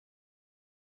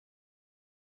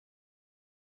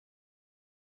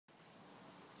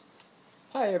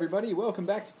Hi everybody, welcome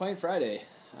back to Pint Friday.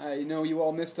 I know you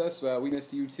all missed us, we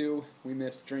missed you too. We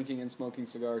missed drinking and smoking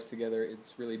cigars together.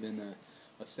 It's really been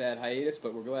a sad hiatus,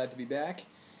 but we're glad to be back.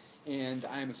 And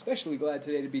I'm especially glad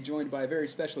today to be joined by a very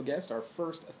special guest, our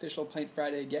first official Pint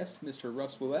Friday guest, Mr.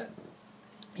 Russ Willett.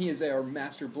 He is our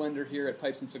master blender here at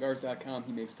pipesandcigars.com.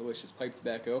 He makes delicious pipe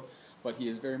tobacco, but he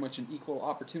is very much an equal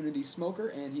opportunity smoker,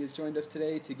 and he has joined us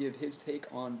today to give his take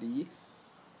on the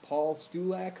Paul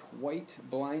Stulac White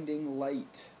Blinding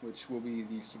Light, which will be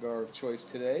the cigar of choice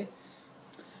today.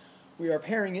 We are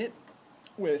pairing it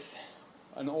with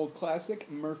an old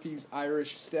classic, Murphy's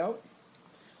Irish Stout.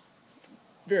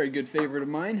 Very good favorite of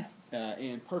mine,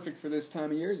 and perfect for this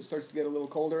time of year as it starts to get a little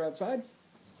colder outside.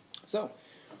 So,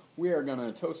 we are going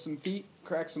to toast some feet,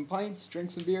 crack some pints,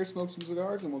 drink some beer, smoke some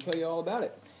cigars, and we'll tell you all about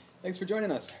it. Thanks for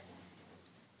joining us.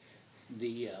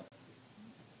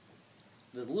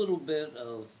 The little bit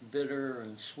of bitter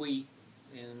and sweet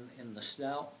in the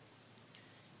stout,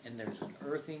 and there's an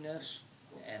earthiness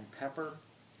and pepper,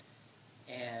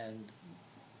 and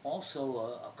also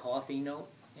a coffee note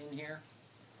in here,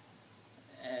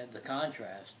 and the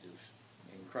contrast is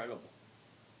incredible.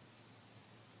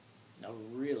 I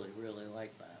really, really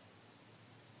like that.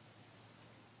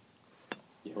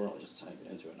 Yeah, we're only just trying to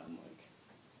get into it, and I'm like,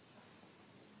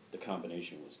 the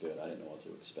combination was good. I didn't know what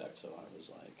to expect, so I was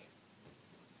like,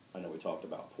 I know we talked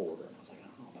about porter, and I was like,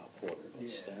 I don't know about porter, but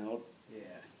stout.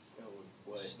 Yeah, stout was the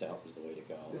way. Stout was the way to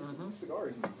go. This cigar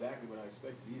isn't exactly what I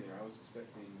expected either. I was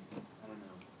expecting, I don't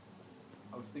know,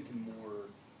 I was thinking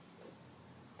more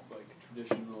like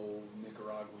traditional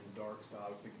Nicaraguan dark style.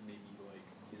 I was thinking maybe like,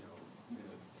 you know,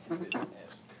 even a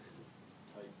Tempest-esque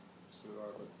type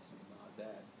cigar, but this is not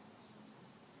that. This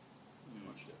is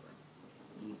much different.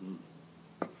 Mm-hmm.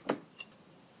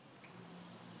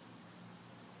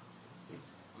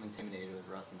 I'm intimidated with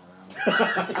Russ in the room.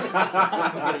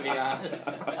 I'm gonna be honest.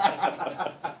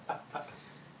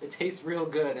 It tastes real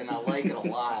good, and I like it a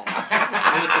lot.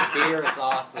 With the beer, it's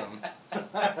awesome.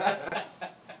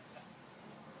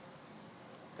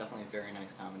 Definitely a very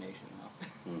nice combination,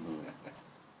 though. Mm-hmm.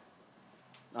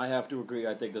 I have to agree.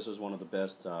 I think this is one of the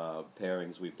best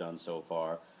pairings we've done so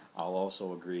far. I'll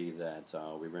also agree that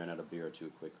we ran out of beer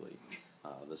too quickly.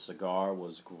 The cigar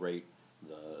was great.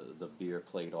 The beer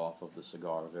played off of the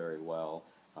cigar very well.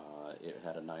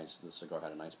 The cigar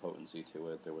had a nice potency to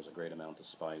it. There was a great amount of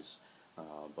spice,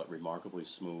 but remarkably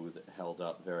smooth. It held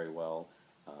up very well.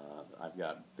 I've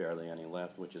got barely any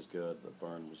left, which is good. The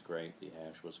burn was great. The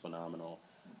ash was phenomenal.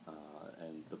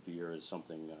 And the beer is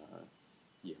something,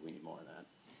 yeah, we need more of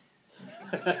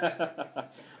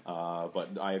that.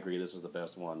 But I agree, this is the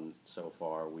best one so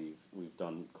far. We've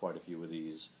done quite a few of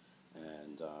these,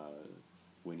 and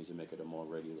we need to make it a more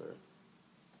regular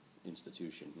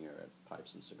institution here at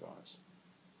Pipes and Cigars.